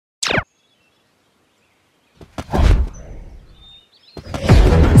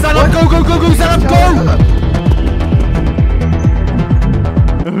go, SapNap, go!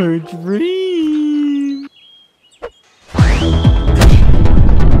 Dream.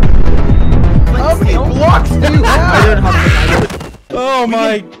 How many blocks do you have? I don't have. Oh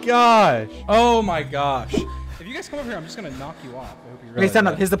my gosh. Oh my gosh. If you guys come over here, I'm just gonna knock you off. I hope you realize Okay,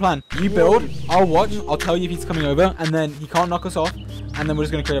 SapNap, here's the plan. You build, I'll watch, I'll tell you if he's coming over, and then he can't knock us off, and then we're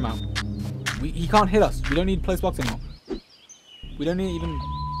just gonna clear him out. He can't hit us. We don't need place blocks anymore. We don't need even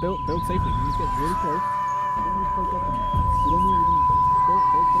build safely. We need to get really close. We don't need place blocks.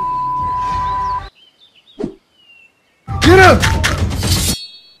 Get him!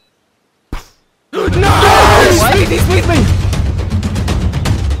 No! He's with me!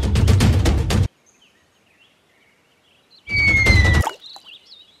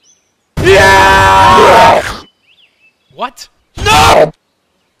 Yeah! What? No!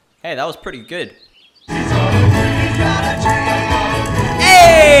 Hey, that was pretty good.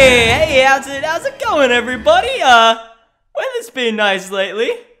 Hey, how's it going, everybody? Weather's been nice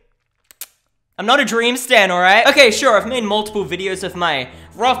lately. I'm not a Dream stan, alright? Okay, sure, I've made multiple videos of my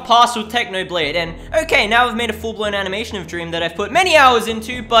rough partial Technoblade, and okay, now I've made a full-blown animation of Dream that I've put many hours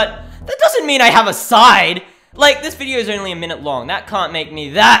into, but that doesn't mean I have a side. Like, this video is only a minute long. That can't make me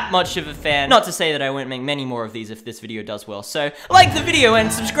that much of a fan. Not to say that I won't make many more of these if this video does well. So, like the video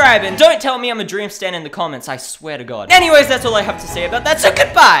and subscribe, and don't tell me I'm a Dream stan in the comments, I swear to God. Anyways, that's all I have to say about that, so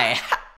goodbye!